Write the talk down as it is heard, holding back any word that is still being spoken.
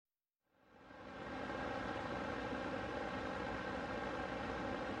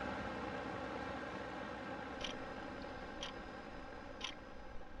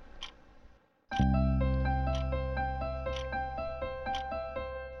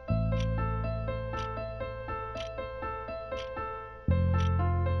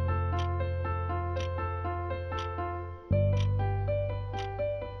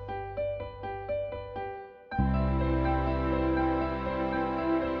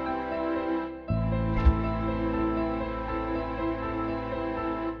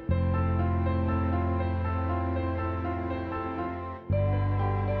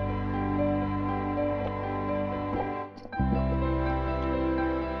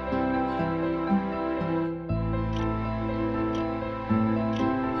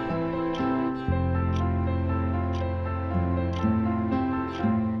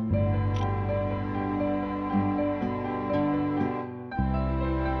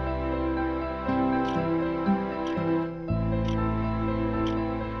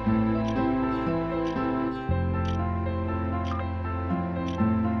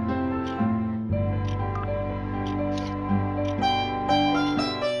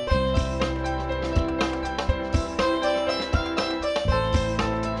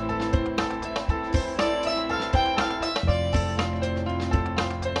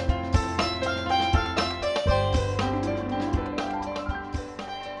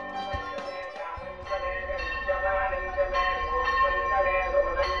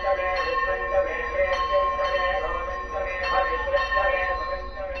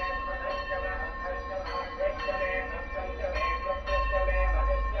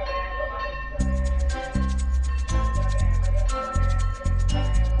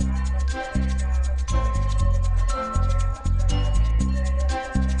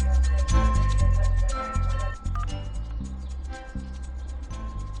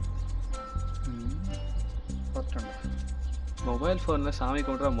Mobile ஃபோனில் சாமி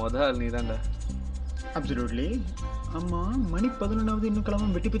கும்பிட்ற மொதல் ஆள் நீ தான்டா. அப்சல்யூட்லி. ஆமாம், மணி 11ஆவது இன்னும்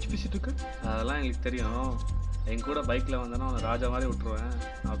கிளம்ப வெட்டி பிச்சு பேசிட்டு இருக்கு. அதெல்லாம் எங்களுக்கு தெரியும். என் கூட பைக்கில் வந்தேன்னா அவனை ராஜா மாதிரி விட்டுருவேன்.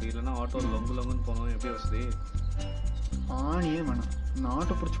 அப்படி இல்லைன்னா ஆட்டோவில் லொங்கு லொங்குன்னு போனோம். எப்படி வசதி? ஆணியே வேணாம். நான்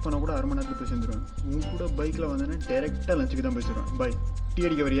ஆட்டோ பிடிச்சி போனால் கூட 1/2 மணி நேரத்தில் போய் சேர்ந்துருவேன். உன் கூட பைக்கில் வந்தேன்னா டேரெக்டாக லஞ்சுக்கு தான் பேசிடுவேன். பாய். டீ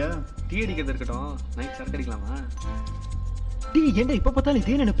அடிக்க வரியா? டீ அடிக்கிறது இருக்கட்டும், நைட் சரக்கு அடிக்கலாமா? டீ ஏன்டா இப்போ பார்த்தாலும்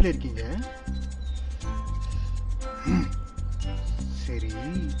இதே நினைப்பில் இருக்கீங்க? சரி,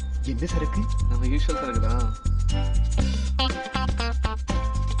 என்ன சரக்கு? நம்ம யூஸ்வல் சரக்கு தான்.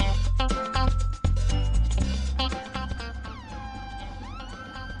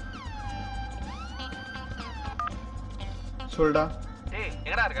 சொல்டா. ஏய்,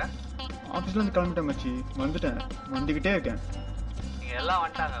 எங்கடா இருக்க? ஆஃபீஸ்லேருந்து கிளம்பிட்டேன் மச்சி. வந்துட்டேன், வந்துக்கிட்டே இருக்கேன். நீங்கள் எல்லாம்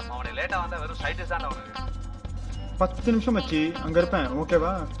வந்துட்டாங்க. அவனை லேட்டாக வந்தால் வெறும் சைடிஸ் தான் உனக்கு. 10 நிமிஷம் மச்சி, அங்கே இருப்பேன்.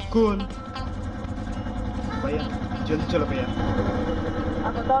 ஓகேவா? கூல் பையா, ஜல்தி சொல்ல பையா.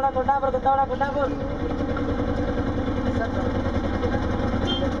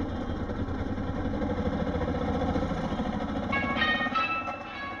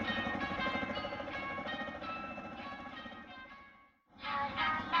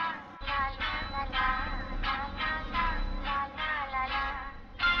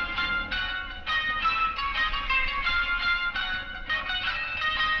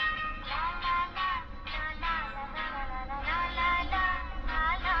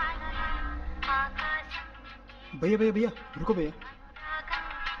 भैया भैया भैया रुको भैया.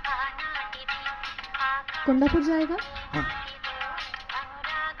 कोंडापुर जाएगा? हाँ.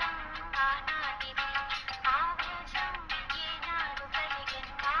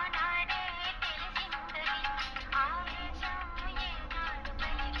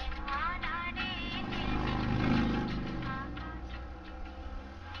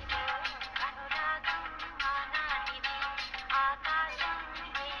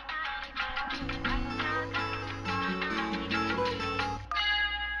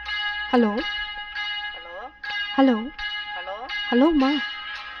 ஹலோ ஹலோ ஹலோ ஹலோ ஹலோம்மா,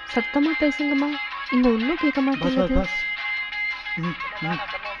 சத்தமாக பேசுங்கம்மா. இங்கே ஒன்றும் கேட்க बस बस மாட்டேங்குது. बस. என்னம்மா நான்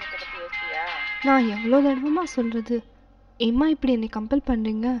பண்ண விஷயத்தை பற்றி யோசிச்சியா? நான் எவ்வளோ தடவைமா சொல்கிறது? ஏம்மா இப்படி என்னை கம்பல்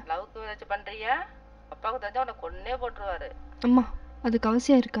பண்ணுறீங்க? லவ்க்கு ஏதாச்சும் பண்ணுறியா? அப்பாவுக்கு தெரிஞ்சா உன்னை கொன்னே போட்டுருவாரு. அம்மா, அதுக்கு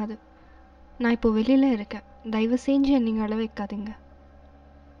அவசியம் இருக்காது. நான் இப்போ வெளியில் இருக்கேன். தயவு செஞ்சு என்னை நீங்கள் அழ வைக்காதீங்க.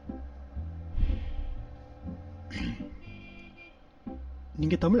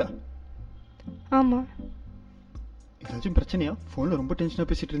 நீங்க தமிழா? ஆமாம். ஏதாச்சும் பிரச்சனையா? ஃபோனில் ரொம்ப டென்ஷனாக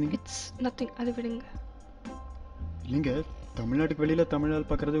பேசிகிட்டு இருந்தீங்க. இட்ஸ் நத்திங், அது விடுங்க. இல்லைங்க, தமிழ்நாட்டுக்கு வெளியில் தமிழால்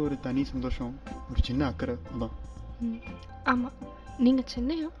பார்க்குறது ஒரு தனி சந்தோஷம், ஒரு சின்ன அக்கறை அதான். ஆமாம். நீங்கள்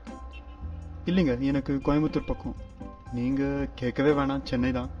சென்னையா? இல்லைங்க, எனக்கு கோயம்புத்தூர் பக்கம். நீங்கள் கேட்கவே வேணாம்,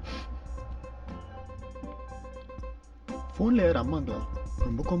 சென்னை தான். ஃபோனில் யார் அம்மாங்களா?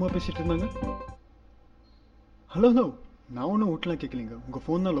 ரொம்ப கோமா பேசிகிட்டு இருந்தாங்க. ஹலோ ஹலோ, நான் ஒன்றும் வீட்டிலாம் கேட்கலிங்க. உங்கள்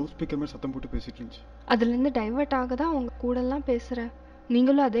ஃபோன் தான் லவுட் ஸ்பீக்கர் மாதிரி சத்தம் போட்டு பேசிகிட்டு இருந்துச்சு. அதுலேருந்து டைவர்ட் ஆக தான் உங்கள் கூடலாம் பேசுகிறேன்.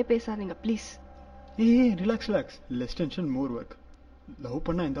 நீங்களும் அதே பேசாதீங்க ப்ளீஸ். ஏய் relax relax, less tension more work. Love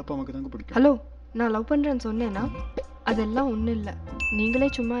பண்ணால் எந்த அப்பா அம்மாக்கு தாங்க பிடிக்கும். ஹலோ, நான் லவ் பண்ணுறேன்னு சொன்னேன்னா அதெல்லாம் ஒன்றும் இல்லை. நீங்களே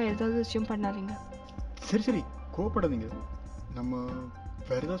சும்மா ஏதாவது விஷயம் பண்ணாதீங்க. சரி சரி, கோவப்படாதீங்க. நம்ம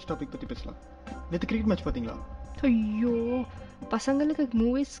வேறு ஏதாச்சும் டாபிக் பற்றி பேசலாம். நேற்று கிரிக்கெட் மேட்ச் பார்த்தீங்களா? ஐயோ, பசங்களுக்கு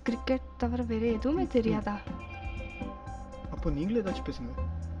மூவிஸ் கிரிக்கெட் தவிர வேறு எதுவுமே தெரியாதா? அப்போ நீங்களே ஏதாச்சும் பேசுங்க.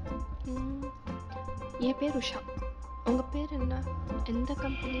 என் பேர் உஷா. உங்கள் பேர் என்ன? எந்த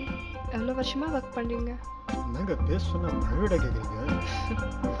கம்பெனி? எவ்வளோ வருஷமாக ஒர்க் பண்ணுறீங்க? என்னங்க பேச சொன்னால் மழைவிட கேட்குறீங்க.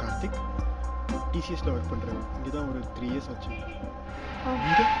 கார்த்திக், டிசிஎஸில் ஒர்க் பண்ணுறேன். இங்கே தான் ஒரு 3 years ஆச்சு.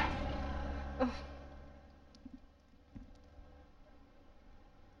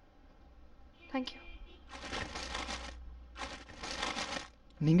 தேங்க்யூ.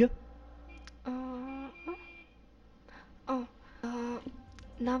 நீங்கள்?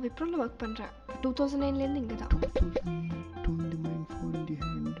 நான் விப்ரோவில் ஒர்க் பண்ணுறேன். 2009லேருந்து இங்கே தான்.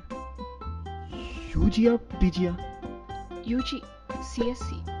 யூஜியா பிஜியா? யூஜி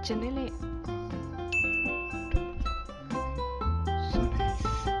சிஎஸ்சி சென்னையிலே.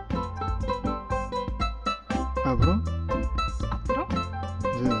 அப்புறம் அப்புறம்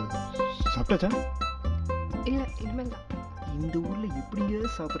இது சாப்பிட்டாச்சா? இல்லை, இனிமேல் தான். இந்த ஊரில் எப்படிங்க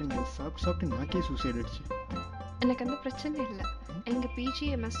சாப்பிட்றீங்க? சாப்பிட்டு சாப்பிட்டு நாக்கே சூசைட் ஆயிடுச்சு. எனக்கு அந்த பிரச்சனை இல்லை. எங்கள்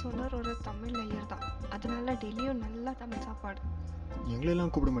பிஜிஎம்எஸ் ஓனர் ஒரு தமிழ் ஐயர் தான். அதனால டெய்லியும் நல்லா தமிழ் சாப்பாடு.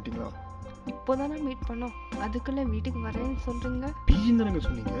 எங்களெல்லாம் கூப்பிட மாட்டீங்களா? இப்போ தானே மீட் பண்ணோம், அதுக்குள்ளே வீட்டுக்கு வரேன்னு சொல்கிறீங்க. பிஜின்னு தானங்க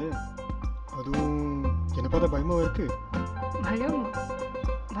சொன்னீங்க. அதுவும் என்னை பார்த்தா பயமாக இருக்கு. பயம்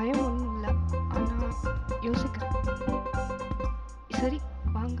பயம் ஒன்றும் இல்லை, ஆனால் யோசிக்கிறேன். சரி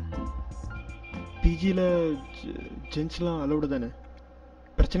வாங்க. பிஜியில் ஜென்ஸ்லாம் அலௌடு தானே,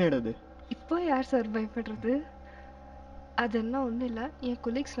 பிரச்சனை கிடையாது. இப்போ யார் சார் பயப்படுறது? அதெல்லாம் ஒன்றும் இல்லை, என்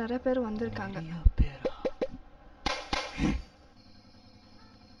கொலீக்ஸ் நிறைய பேர் வந்திருக்காங்க.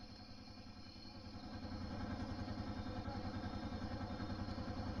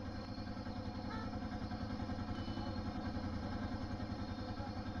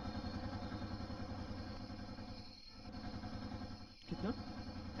 கிட்னா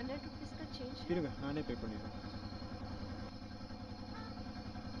 100 rupees का change है? இருங்க, நானே பே பண்ணிடுறேன்.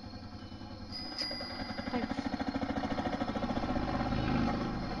 Thanks.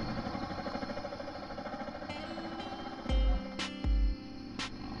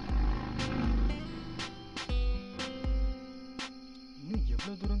 இன்னும்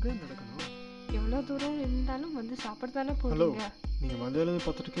எவ்வளோ தூரங்க நடக்கணும்? எவ்வளோ தூரம் இருந்தாலும் வந்து சாப்பிட தானே ஹலோ, போறீங்க. நீங்கள் வந்ததுலேருந்து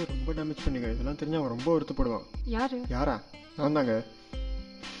பார்த்துட்டு ரொம்ப டேமேஜ் பண்ணீங்க. இதெல்லாம் தெரிஞ்சு அவன் ரொம்ப வருத்தப்படுவான். யாரு? யாரா? நான் தாங்க.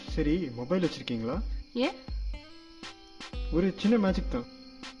 சரி, மொபைல் வச்சுருக்கீங்களா? ஏன்? ஒரு சின்ன மேஜிக் தான்.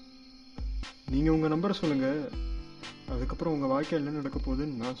 நீங்கள் உங்கள் நம்பரை சொல்லுங்கள், அதுக்கப்புறம் உங்கள் வாழ்க்கையில் என்ன நடக்க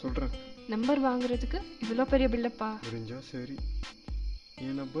போகுதுன்னு நான் சொல்கிறேன். நம்பர் வாங்குறதுக்கு இவ்வளோ பெரிய பில்லப்பா? புரிஞ்சா சரி.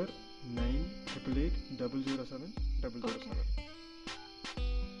 என் நம்பர் 9888007007.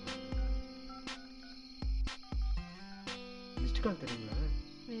 மிஸ்டு கால் தெரியுங்களா?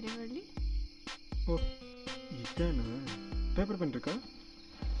 வேற வழி? ஓ, இதானா? பேப்பர் பென் இருக்கா?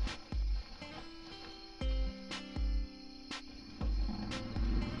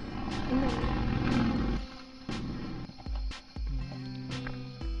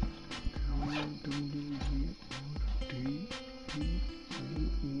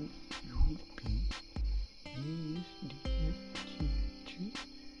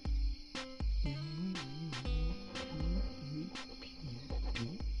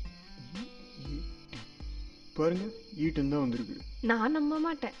 பாருங்க, ஈட்டன் தான் வந்திருக்கு. நான் நம்ப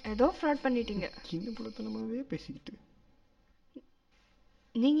மாட்டேன், ஏதோ ஃப்ராட் பண்ணிட்டீங்க. சின்ன புலத்தனமாவே பேசிக்கிட்டு.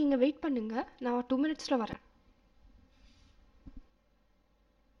 நீங்கள் இங்கே வெயிட் பண்ணுங்க, நான் 2 minutesல வரேன்.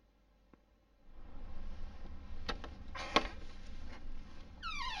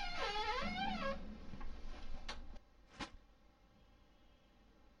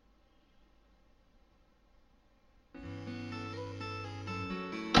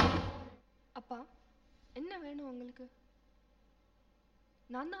 அப்பா, என்ன வேணும் உங்களுக்கு?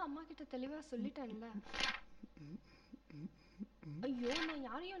 நான் தான் அம்மா கிட்ட தெளிவாக சொல்லிட்டேன்ல. ஐயோ, நான்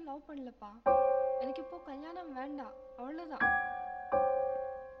யாரையும் லவ் பண்ணலப்பா. எனக்கு இப்போ கல்யாணம் வேண்டாம், அவ்வளோதான்.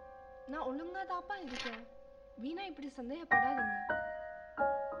 நான் ஒழுங்கா தாப்பா இருக்கேன். வீணா இப்படி சந்தேகப்படாதீங்க.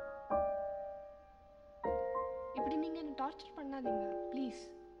 இப்படி நீங்க என்ன டார்ச்சர் பண்ணாதீங்க ப்ளீஸ்.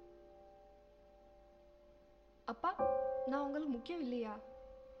 அப்பா, நான் உங்களுக்கு முக்கியம் இல்லையா?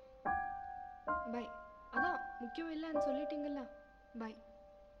 பை. அதான் முக்கியம் இல்லைன்னு சொல்லிட்டீங்கல்ல, பை.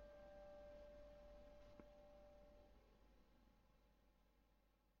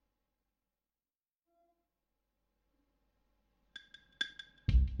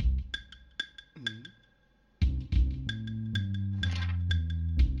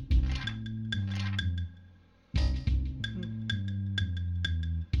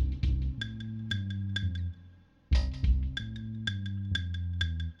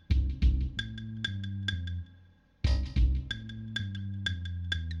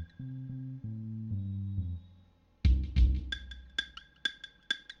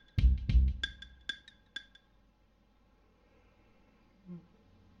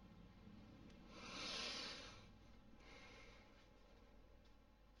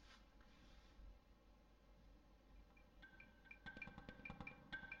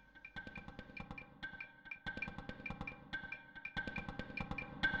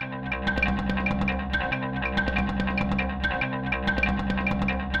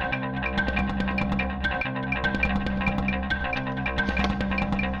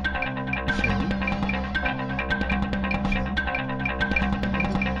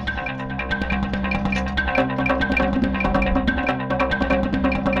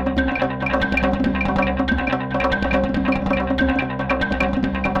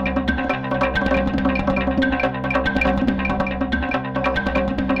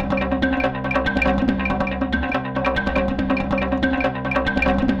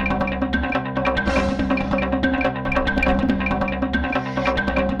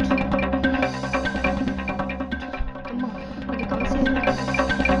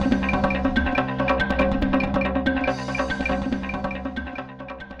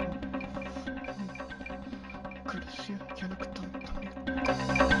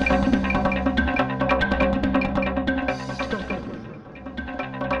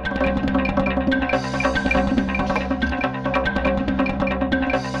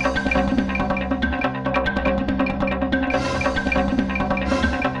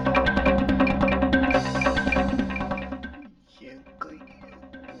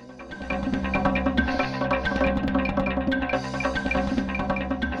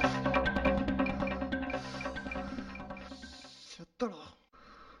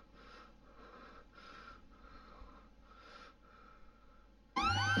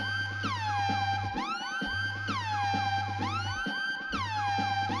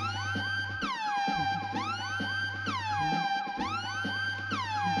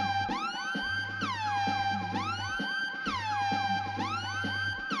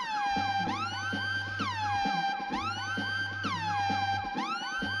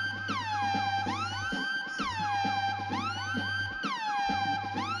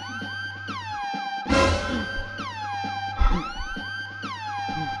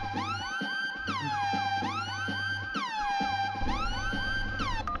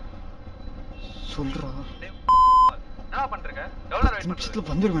 சொல்றா. என்ன பண்றீங்க? எவ்வளவு நேரம் வெயிட் பண்றது? நிமிஷத்துல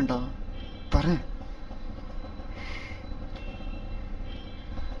வந்துருவேன்டா. வரேன்.